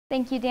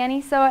Thank you,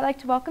 Danny. So I'd like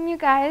to welcome you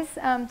guys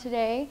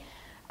today.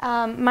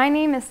 My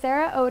name is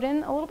Sarah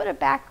Oden. A little bit of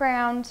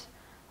background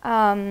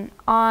on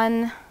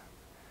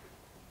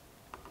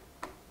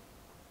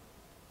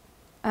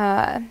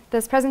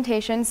this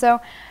presentation.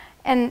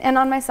 And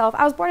on myself.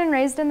 I was born and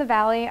raised in the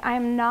Valley. I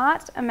am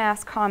not a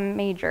mass comm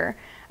major,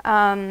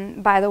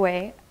 by the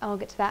way. I'll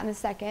get to that in a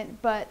second.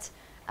 But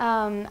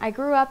I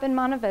grew up in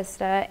Monte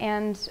Vista,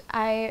 and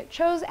I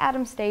chose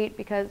Adams State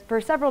because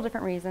for several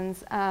different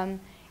reasons.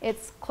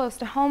 It's close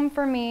to home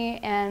for me,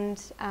 and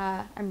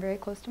I'm very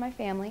close to my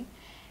family.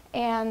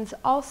 And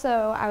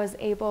also, I was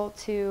able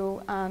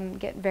to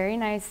get very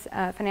nice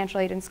financial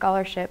aid and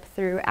scholarship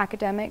through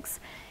academics.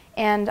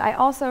 And I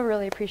also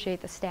really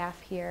appreciate the staff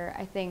here.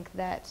 I think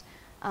that,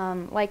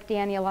 like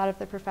Danny, a lot of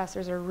the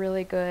professors are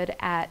really good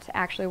at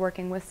actually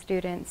working with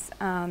students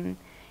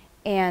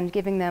and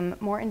giving them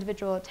more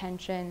individual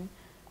attention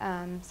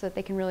so that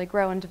they can really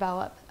grow and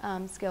develop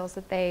skills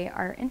that they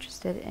are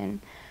interested in.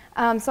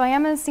 So I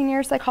am a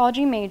senior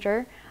psychology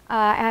major.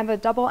 I have a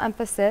double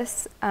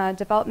emphasis,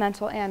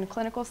 developmental and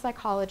clinical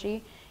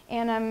psychology,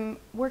 and I'm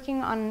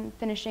working on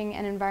finishing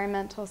an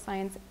environmental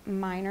science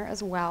minor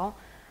as well.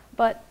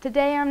 But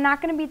today I'm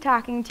not going to be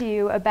talking to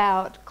you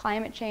about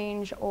climate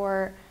change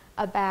or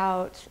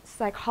about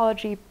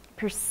psychology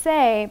per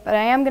se, but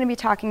I am going to be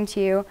talking to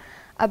you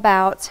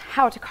about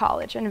how to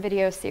college in a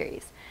video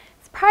series.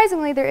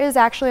 Surprisingly, there is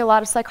actually a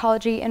lot of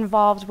psychology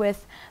involved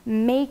with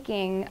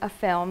making a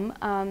film.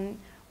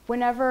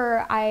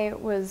 Whenever I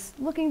was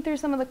looking through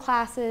some of the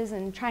classes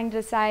and trying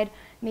to decide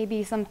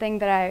maybe something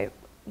that I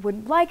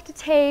would like to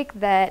take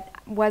that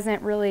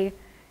wasn't really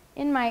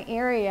in my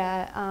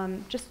area,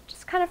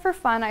 just kind of for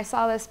fun, I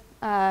saw this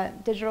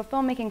digital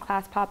filmmaking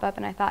class pop up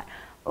and I thought,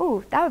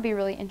 oh, that would be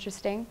really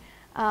interesting.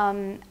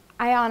 I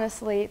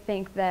honestly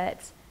think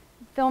that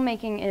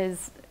filmmaking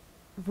is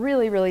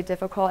really, really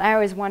difficult. I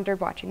always wondered,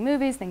 watching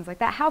movies, things like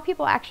that, how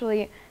people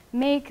actually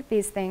make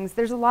these things.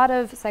 There's a lot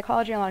of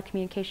psychology and a lot of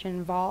communication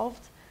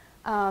involved.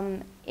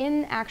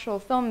 In actual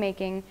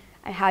filmmaking,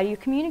 how do you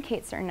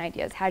communicate certain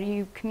ideas? How do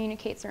you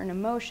communicate certain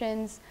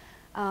emotions?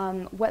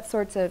 What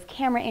sorts of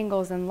camera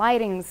angles and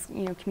lightings,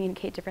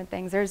 communicate different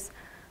things? There's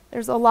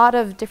a lot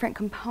of different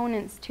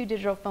components to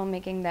digital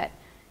filmmaking that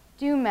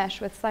do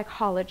mesh with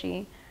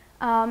psychology.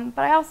 But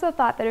I also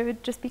thought that it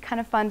would just be kind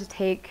of fun to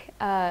take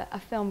a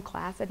film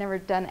class. I'd never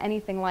done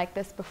anything like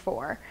this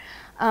before.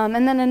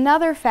 And then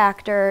another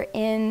factor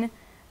in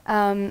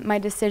my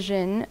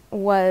decision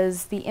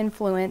was the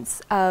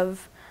influence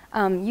of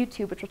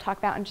YouTube, which we'll talk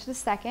about in just a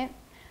second.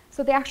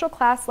 So the actual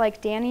class,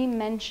 like Danny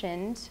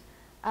mentioned,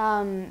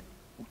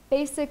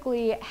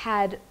 basically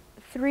had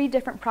 3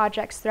 different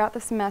projects throughout the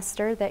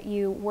semester that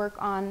you work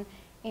on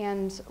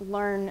and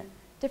learn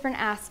different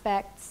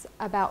aspects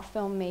about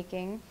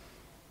filmmaking.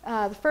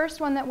 The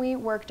first one that we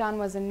worked on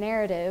was a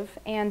narrative,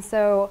 and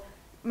so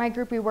my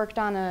group, we worked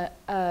on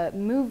a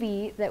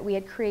movie that we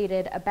had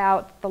created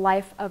about the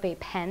life of a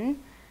pen,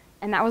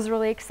 and that was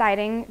really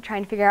exciting,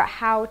 trying to figure out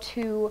how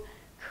to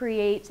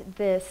create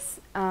this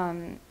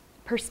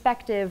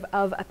perspective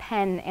of a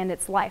pen and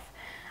its life.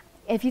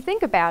 If you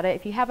think about it,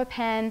 if you have a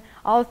pen,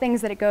 all the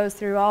things that it goes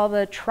through, all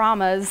the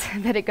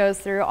traumas that it goes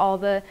through, all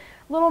the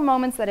little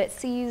moments that it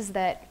sees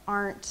that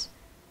aren't,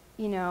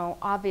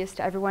 obvious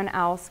to everyone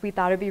else, we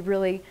thought it'd be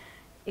really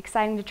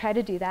exciting to try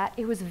to do that.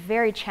 It was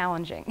very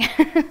challenging.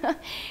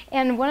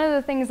 And one of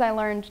the things I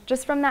learned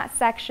just from that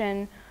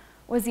section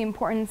was the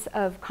importance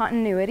of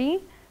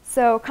continuity.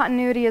 So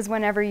continuity is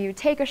whenever you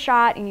take a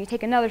shot and you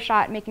take another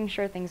shot, making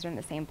sure things are in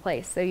the same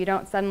place. So you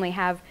don't suddenly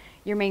have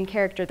your main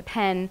character, the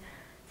pen,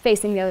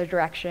 facing the other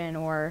direction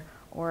or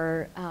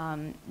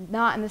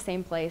not in the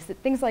same place.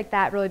 Things like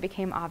that really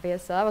became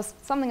obvious. So that was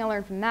something I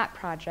learned from that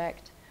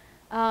project.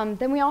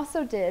 Then we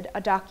also did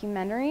a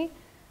documentary.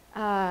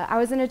 I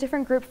was in a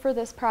different group for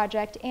this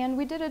project, and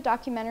we did a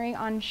documentary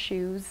on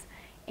shoes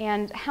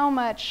and how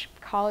much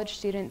college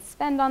students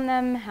spend on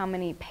them, how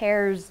many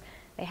pairs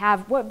they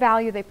have, what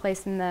value they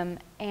place in them,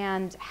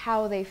 and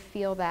how they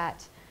feel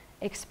that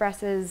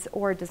expresses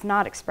or does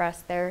not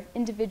express their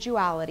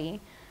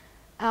individuality.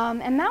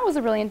 And that was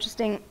a really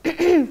interesting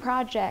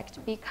project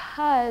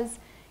because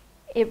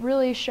it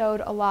really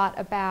showed a lot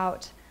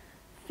about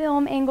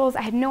film angles.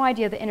 I had no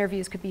idea the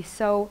interviews could be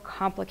so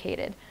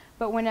complicated,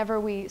 but whenever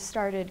we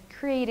started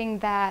creating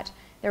that,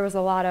 there was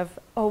a lot of,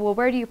 oh, well,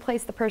 where do you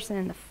place the person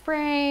in the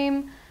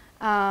frame?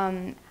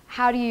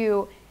 How do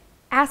you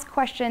ask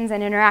questions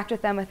and interact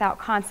with them without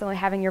constantly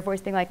having your voice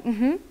being like,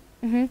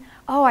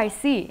 oh, I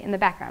see, in the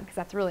background, because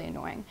that's really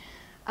annoying.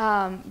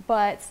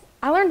 But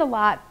I learned a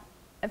lot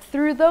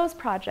through those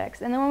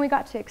projects. And then when we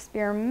got to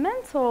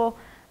experimental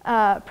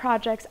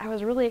projects, I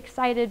was really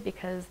excited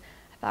because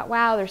I thought,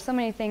 wow, there's so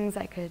many things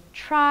I could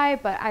try,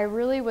 but I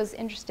really was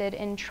interested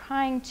in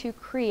trying to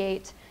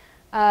create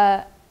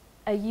a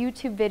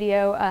YouTube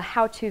video, a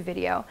how-to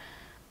video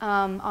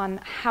on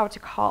how to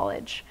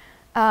college.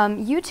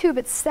 YouTube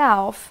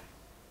itself,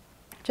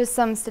 just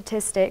some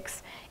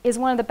statistics, is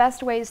one of the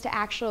best ways to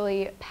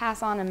actually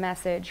pass on a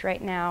message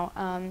right now.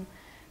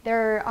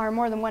 There are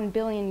more than 1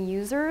 billion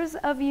users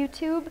of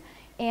YouTube,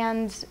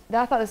 and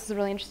I thought this was a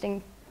really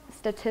interesting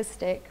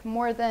statistic.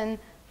 More than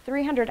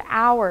 300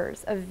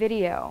 hours of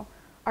video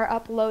are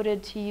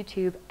uploaded to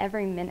YouTube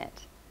every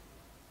minute.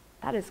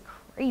 That is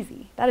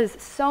crazy. That is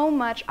so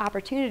much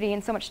opportunity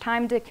and so much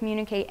time to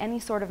communicate any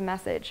sort of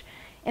message.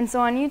 And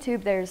so on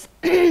YouTube, there's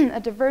a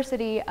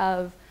diversity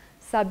of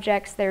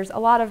subjects. There's a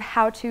lot of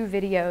how-to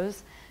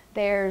videos.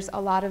 There's a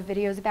lot of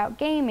videos about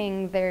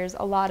gaming. There's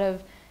a lot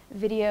of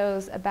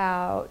videos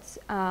about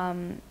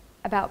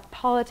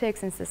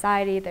politics and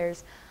society.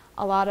 There's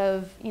a lot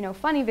of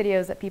funny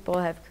videos that people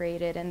have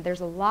created, and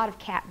there's a lot of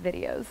cat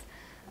videos.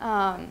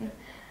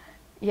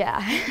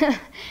 Yeah,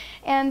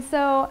 and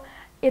so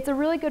it's a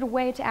really good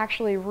way to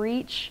actually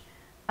reach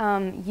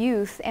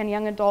youth and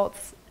young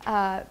adults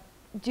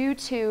due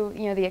to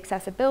the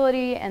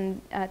accessibility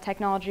and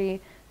technology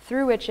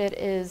through which it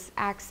is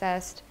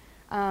accessed.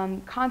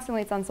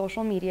 Constantly it's on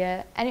social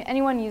media.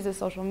 Anyone uses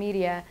social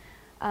media,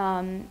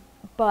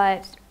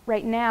 but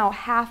right now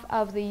half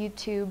of the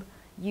YouTube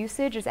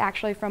usage is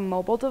actually from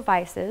mobile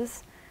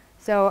devices.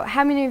 So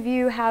how many of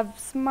you have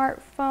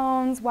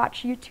smartphones,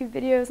 watch YouTube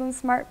videos on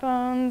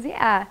smartphones?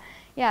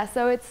 Yeah,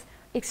 so it's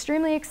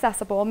extremely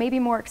accessible, maybe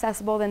more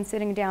accessible than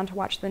sitting down to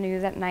watch the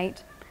news at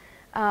night.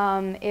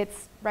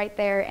 It's right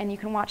there, and you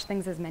can watch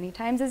things as many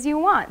times as you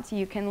want.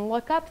 You can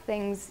look up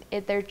things,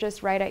 they're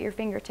just right at your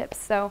fingertips.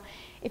 So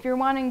if you're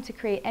wanting to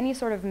create any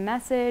sort of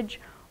message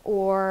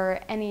or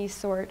any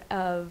sort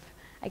of,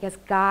 I guess,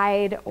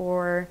 guide,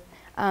 or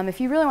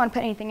if you really want to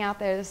put anything out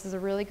there, this is a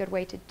really good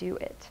way to do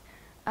it.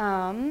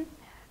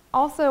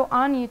 Also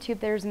on YouTube,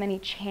 there's many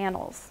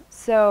channels.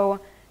 So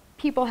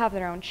people have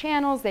their own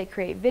channels, they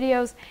create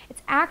videos.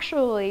 It's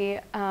actually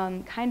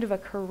kind of a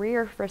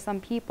career for some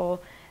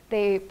people.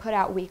 They put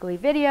out weekly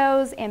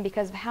videos, and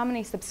because of how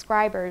many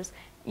subscribers,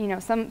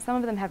 some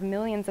of them have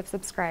millions of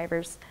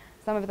subscribers,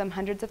 some of them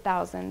hundreds of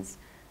thousands,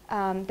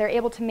 they're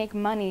able to make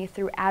money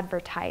through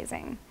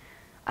advertising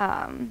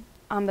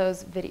on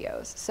those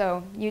videos.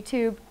 So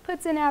YouTube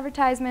puts in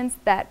advertisements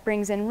that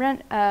brings in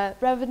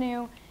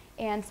revenue,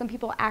 and some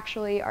people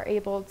actually are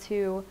able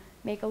to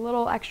make a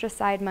little extra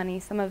side money,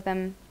 some of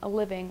them a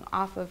living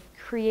off of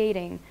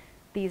creating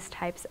these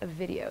types of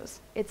videos.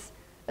 It's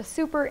a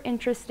super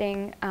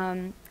interesting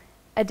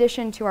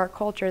addition to our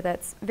culture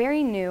that's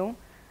very new.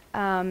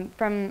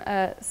 From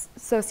a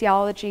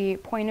sociology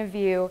point of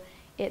view,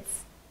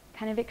 it's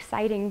kind of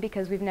exciting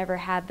because we've never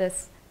had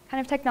this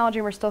kind of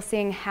technology. We're still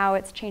seeing how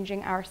it's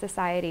changing our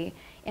society,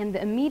 and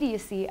the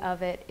immediacy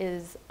of it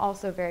is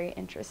also very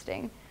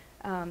interesting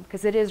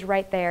because it is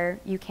right there.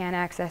 You can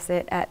access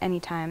it at any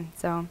time.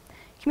 So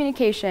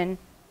communication,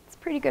 it's a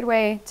pretty good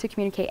way to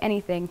communicate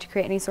anything, to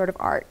create any sort of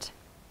art.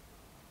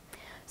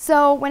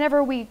 So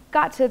whenever we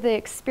got to the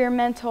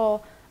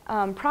experimental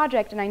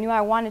project and I knew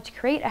I wanted to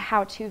create a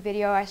how-to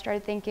video, I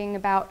started thinking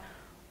about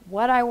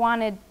what I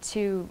wanted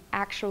to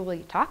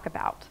actually talk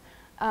about.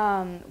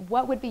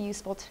 What would be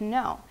useful to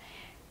know?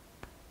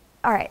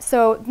 All right,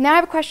 so now I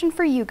have a question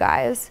for you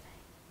guys.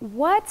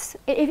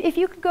 If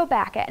you could go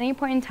back at any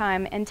point in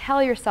time and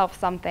tell yourself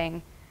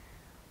something,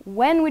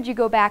 when would you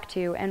go back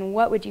to, and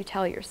what would you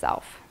tell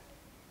yourself?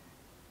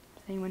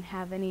 Does anyone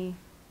have any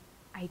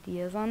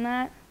ideas on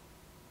that?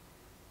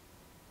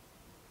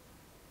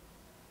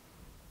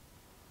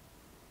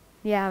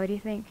 Yeah, what do you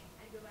think?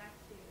 I'd go back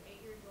to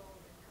 8 years old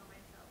and tell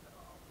myself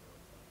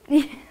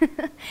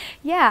that all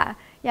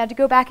Yeah, to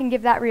go back and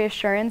give that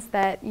reassurance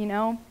that,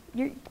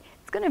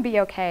 it's going to be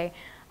okay.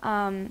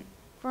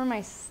 For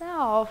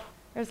myself,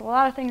 there's a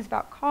lot of things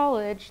about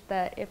college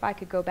that if I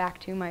could go back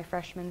to my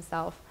freshman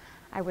self,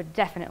 I would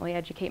definitely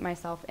educate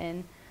myself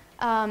in.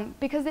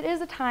 Because it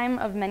is a time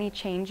of many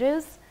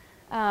changes.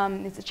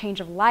 It's a change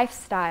of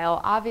lifestyle.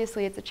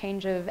 Obviously, it's a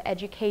change of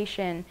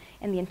education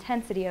and the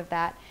intensity of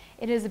that.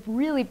 It is a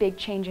really big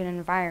change in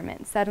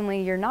environment.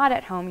 Suddenly, you're not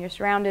at home. You're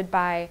surrounded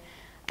by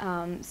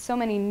so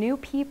many new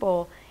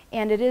people,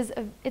 and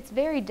it's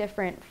very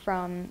different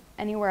from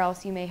anywhere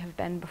else you may have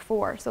been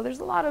before. So there's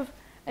a lot of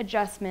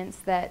adjustments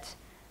that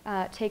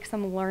take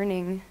some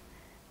learning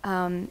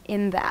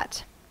in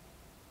that.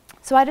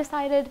 So I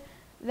decided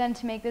then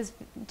to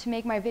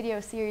make my video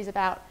series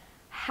about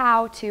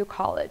how to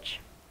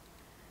college.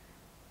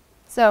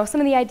 So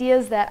some of the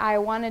ideas that I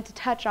wanted to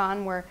touch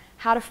on were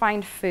how to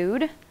find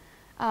food,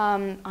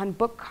 on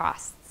book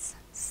costs,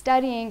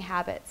 studying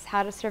habits,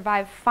 how to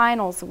survive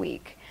finals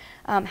week,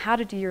 how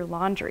to do your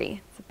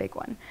laundry, it's a big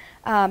one,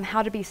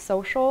 how to be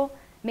social,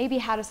 maybe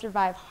how to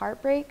survive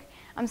heartbreak.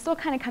 I'm still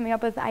kind of coming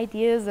up with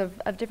ideas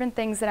of different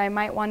things that I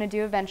might want to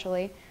do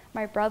eventually.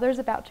 My brother's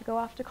about to go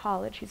off to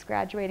college. He's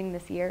graduating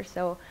this year,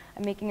 so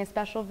I'm making a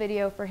special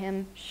video for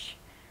him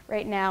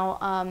right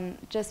now,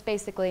 just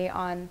basically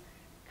on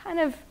kind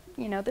of,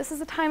 this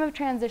is a time of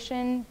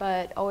transition,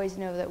 but always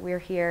know that we're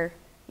here,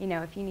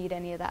 if you need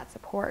any of that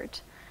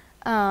support.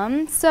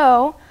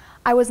 So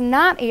I was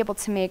not able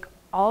to make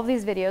all of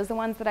these videos. The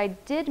ones that I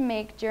did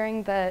make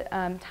during the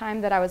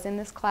time that I was in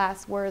this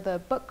class were the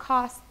book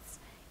costs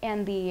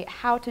and the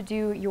how to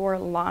do your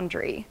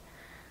laundry.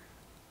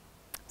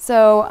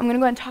 So I'm going to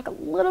go ahead and talk a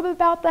little bit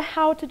about the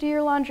how to do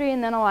your laundry,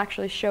 and then I'll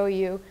actually show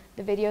you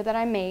the video that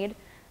I made.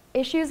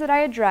 Issues that I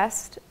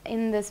addressed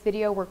in this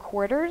video were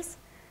quarters.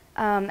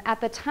 At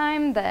the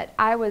time that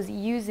I was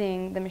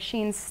using the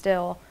machine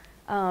still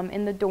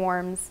in the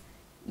dorms,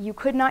 you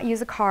could not use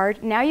a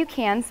card. Now you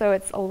can, so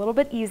it's a little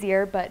bit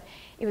easier, but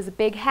it was a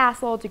big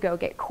hassle to go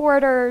get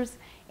quarters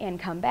and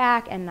come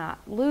back and not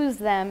lose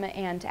them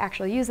and to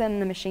actually use them in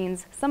the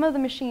machines. Some of the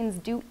machines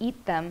do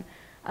eat them.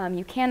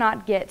 You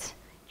cannot get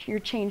your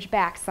change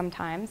back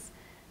sometimes.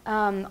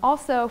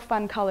 Also,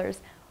 fun colors.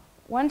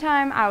 One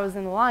time I was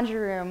in the laundry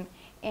room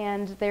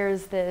and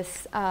there's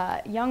this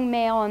young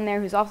male in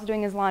there who's also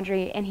doing his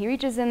laundry, and he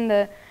reaches in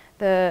the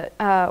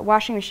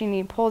washing machine and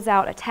he pulls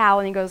out a towel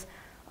and he goes,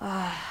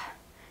 ugh.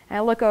 And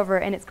I look over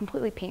and it's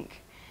completely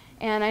pink.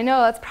 And I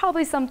know that's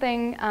probably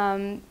something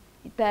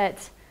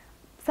that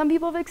some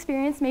people have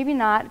experienced, maybe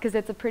not, because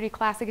it's a pretty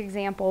classic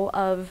example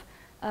of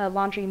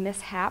laundry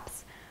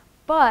mishaps.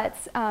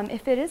 But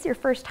if it is your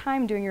first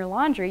time doing your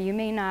laundry, you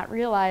may not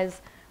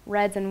realize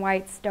reds and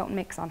whites don't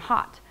mix on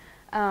hot.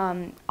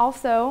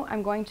 Also,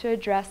 I'm going to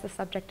address the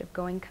subject of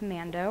going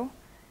commando.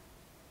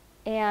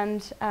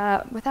 And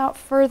without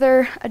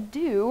further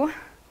ado,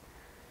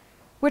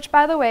 which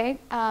by the way,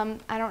 I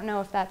don't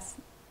know if that's,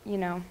 you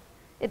know,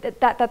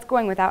 that's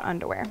going without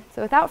underwear.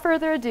 So without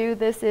further ado,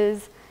 this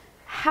is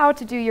how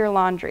to do your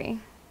laundry.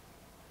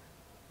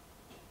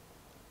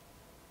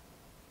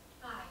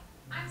 Hi,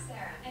 I'm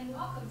Sarah, and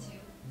welcome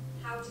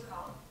to How to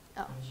College.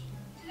 Oh.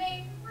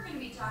 Today, we're going to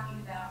be talking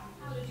about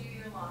how to do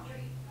your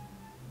laundry.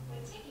 When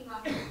taking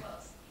off your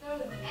clothes, throw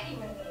them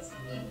anywhere that is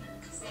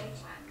convenient to save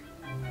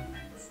time.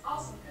 This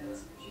also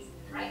goes for choosing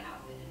the right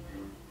outfit in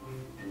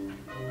your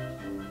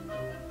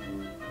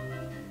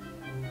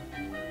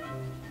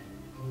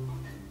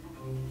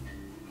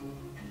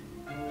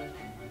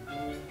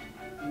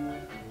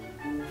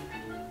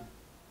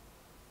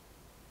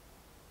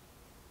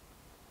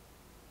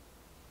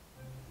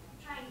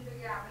Trying to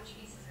figure out which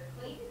pieces are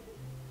clean?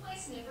 Play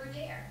Snip or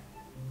Dare.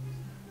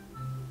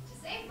 To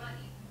save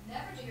money,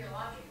 never do your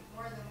laundry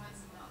more than once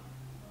a month.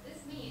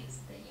 This means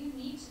that you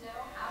need to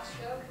know how to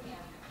go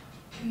commando.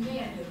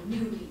 Commando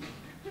newbie.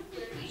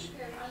 Wear each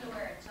pair of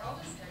underwear until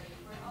it is dirty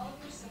with all of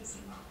your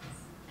swimsuit bottoms.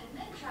 And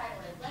then try to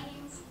wear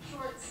leggings,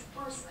 shorts,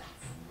 or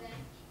sweats. Then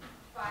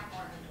buy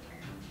more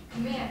underwear.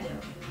 Commando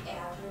for the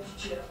average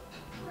Joe.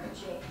 Or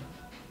Jane.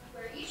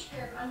 Wear each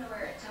pair of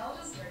underwear until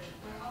it is dirty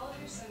with all of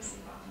your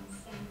swimsuit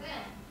bottoms. And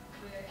then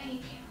wear any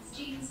pants,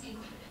 jeans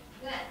included.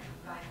 Then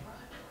buy more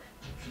underwear.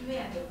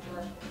 Commando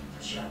blood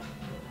Joe.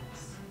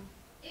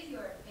 If you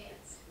are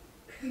advanced,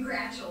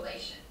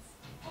 congratulations.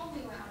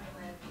 Only wear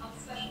underwear on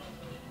special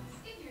occasions.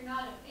 If you're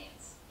not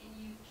advanced and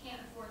you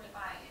can't afford to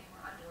buy any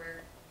more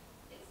underwear,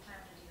 it's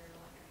time to do your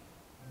laundry.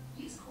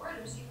 Use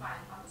quarters you find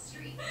on the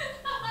street.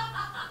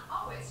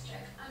 Always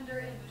check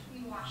under and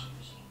between washing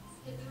machines.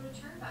 Hit the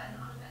return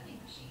button on a vending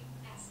machine.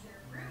 Ask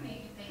your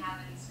roommate if they have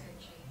any spare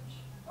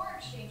change. Or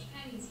exchange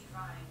pennies you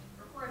find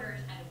for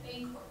quarters at a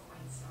bank or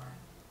coin store.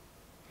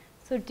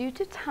 So due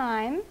to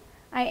time,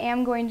 I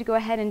am going to go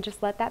ahead and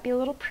just let that be a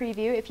little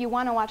preview. If you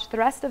want to watch the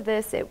rest of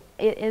this, it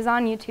is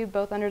on YouTube,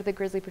 both under the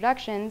Grizzly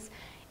Productions,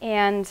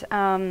 and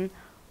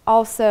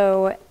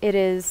also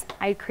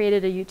I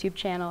created a YouTube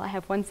channel. I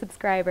have 1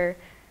 subscriber,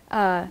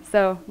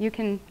 so you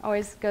can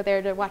always go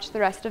there to watch the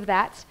rest of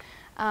that.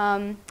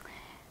 And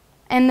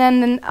then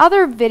the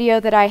other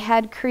video that I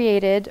had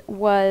created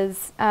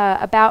was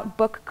about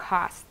book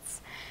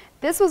costs.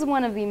 This was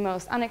one of the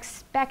most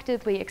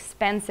unexpectedly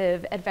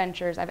expensive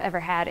adventures I've ever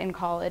had in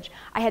college.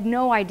 I had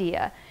no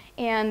idea.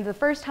 And the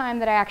first time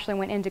that I actually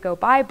went in to go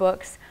buy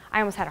books, I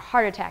almost had a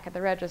heart attack at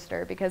the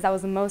register because that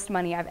was the most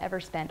money I've ever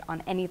spent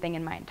on anything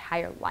in my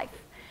entire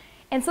life.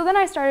 And so then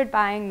I started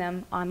buying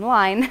them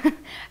online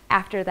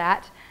after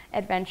that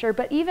adventure.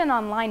 But even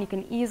online, you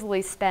can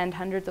easily spend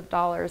hundreds of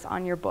dollars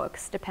on your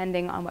books,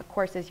 depending on what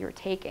courses you're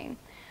taking.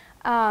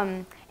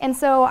 And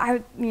so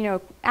I,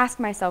 asked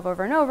myself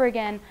over and over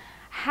again,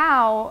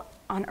 how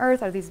on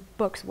earth are these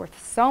books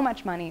worth so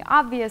much money?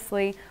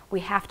 Obviously, we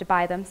have to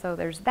buy them, so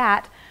there's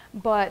that.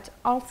 But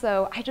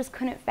also, I just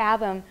couldn't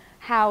fathom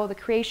how the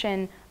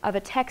creation of a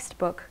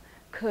textbook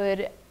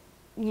could,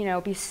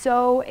 be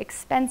so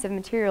expensive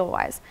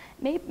material-wise.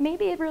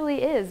 Maybe it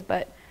really is,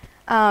 but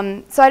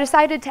so I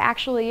decided to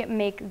actually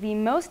make the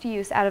most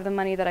use out of the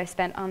money that I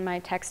spent on my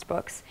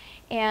textbooks.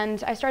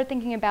 And I started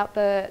thinking about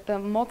the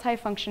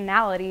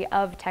multifunctionality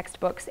of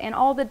textbooks and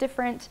all the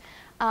different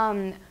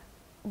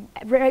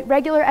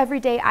regular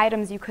everyday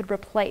items you could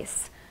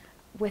replace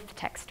with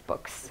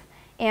textbooks.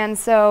 And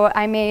so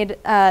I made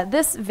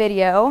this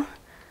video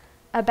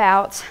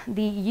about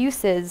the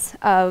uses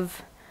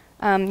of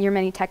your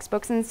many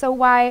textbooks, and so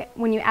why,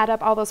 when you add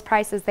up all those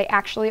prices, they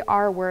actually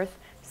are worth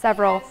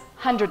several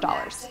 $100s. Welcome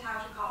back to How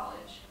to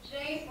College.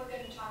 Today we're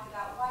going to talk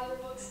about why your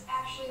books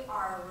actually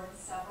are worth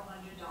several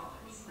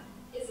 $100s.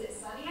 Is it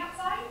sunny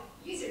outside?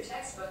 Use your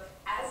textbook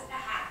as a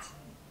hat.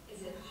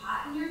 Is it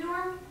hot in your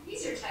dorm?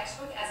 Use your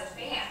textbook as a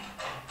fan.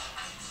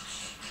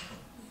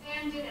 The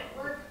fan didn't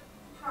work.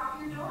 Prop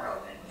your door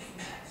open with some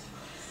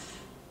textbooks.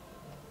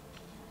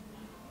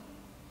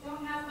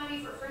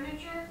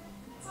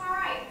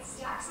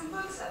 stack some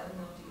books up and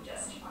they'll do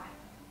just fine.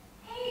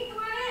 Hey,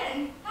 come on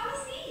in. Have a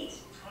seat.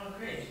 Oh,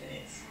 great,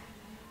 thanks.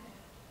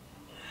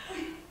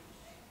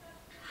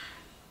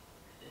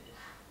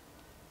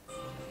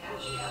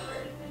 Got you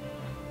covered.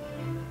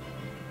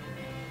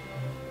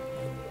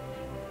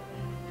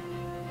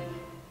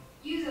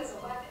 Use as a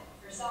weapon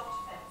for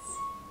self-defense.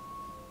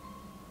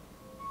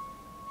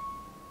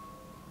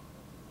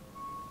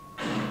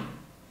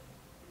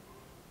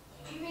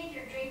 If you make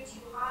your drink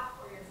too hot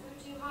or your food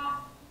too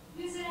hot,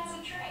 use it as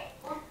a tray.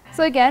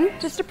 So again,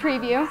 just a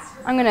preview.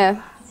 I'm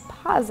gonna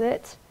pause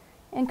it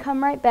and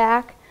come right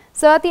back.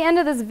 So at the end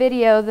of this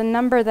video, the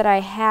number that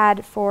I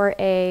had for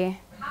a,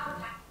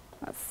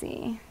 let's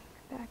see,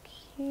 back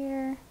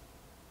here,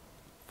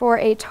 for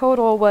a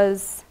total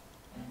was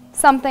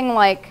something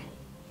like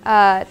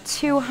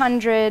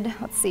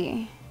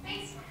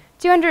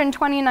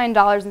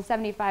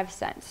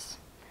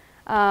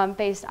 $229.75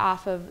 based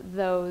off of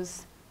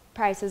those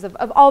prices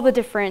of all the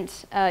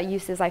different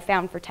uses I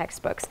found for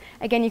textbooks.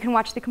 Again, you can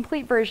watch the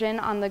complete version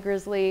on the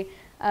Grizzly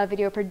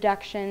video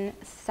production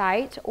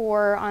site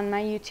or on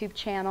my YouTube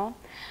channel.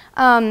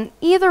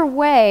 Either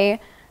way,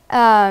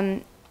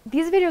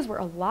 these videos were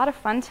a lot of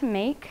fun to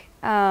make,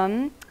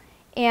 and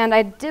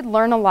I did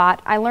learn a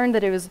lot. I learned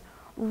that it was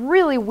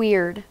really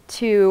weird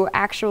to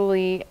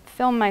actually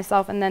film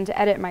myself and then to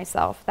edit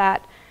myself.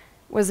 That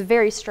was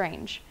very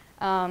strange.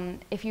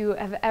 If you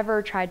have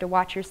ever tried to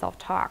watch yourself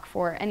talk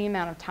for any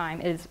amount of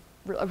time, it is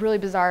a really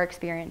bizarre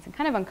experience and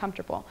kind of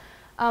uncomfortable.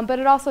 But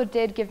it also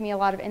did give me a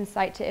lot of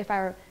insight to if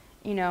I,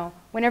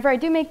 whenever I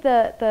do make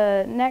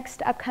the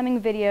next upcoming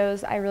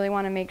videos, I really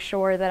want to make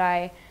sure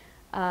that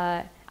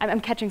I'm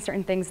catching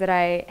certain things that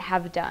I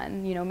have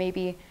done.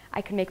 Maybe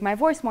I can make my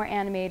voice more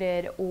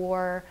animated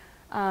or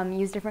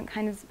use different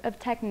kinds of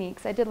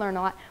techniques. I did learn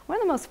a lot. One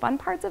of the most fun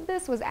parts of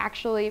this was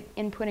actually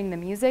inputting the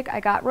music.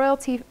 I got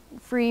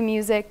royalty-free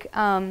music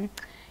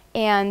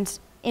and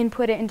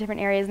input it in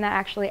different areas, and that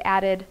actually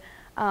added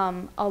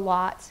a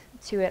lot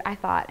to it, I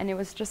thought. And it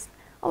was just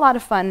a lot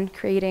of fun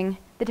creating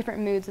the different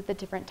moods with the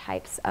different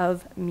types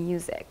of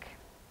music.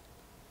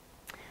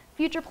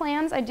 Future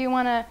plans, I do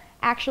want to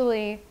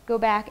actually go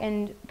back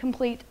and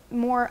complete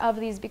more of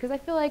these because I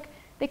feel like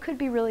they could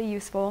be really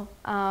useful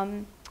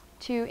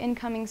to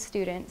incoming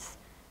students.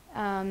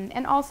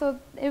 And also,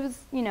 it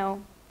was,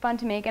 fun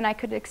to make, and I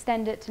could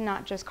extend it to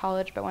not just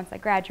college, but once I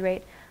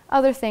graduate,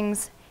 other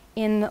things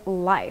in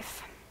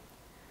life.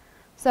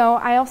 So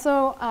I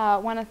also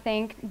want to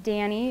thank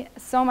Danny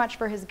so much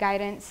for his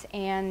guidance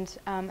and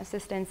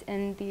assistance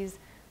in these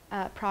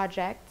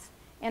projects.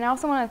 And I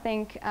also want to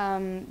thank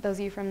those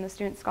of you from the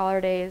Student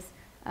Scholar Days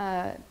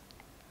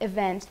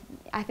event.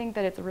 I think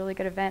that it's a really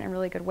good event and a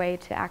really good way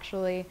to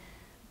actually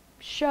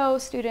show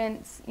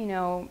students,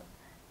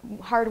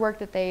 hard work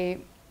that they,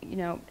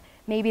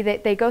 maybe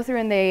they go through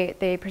and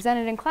they present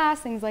it in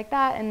class, things like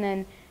that, and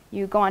then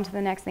you go on to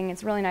the next thing.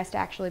 It's really nice to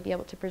actually be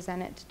able to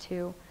present it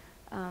to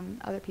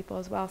other people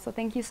as well. So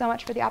thank you so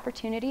much for the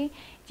opportunity.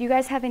 Do you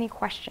guys have any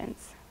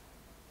questions?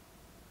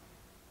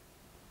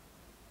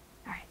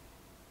 All right.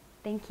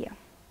 Thank you.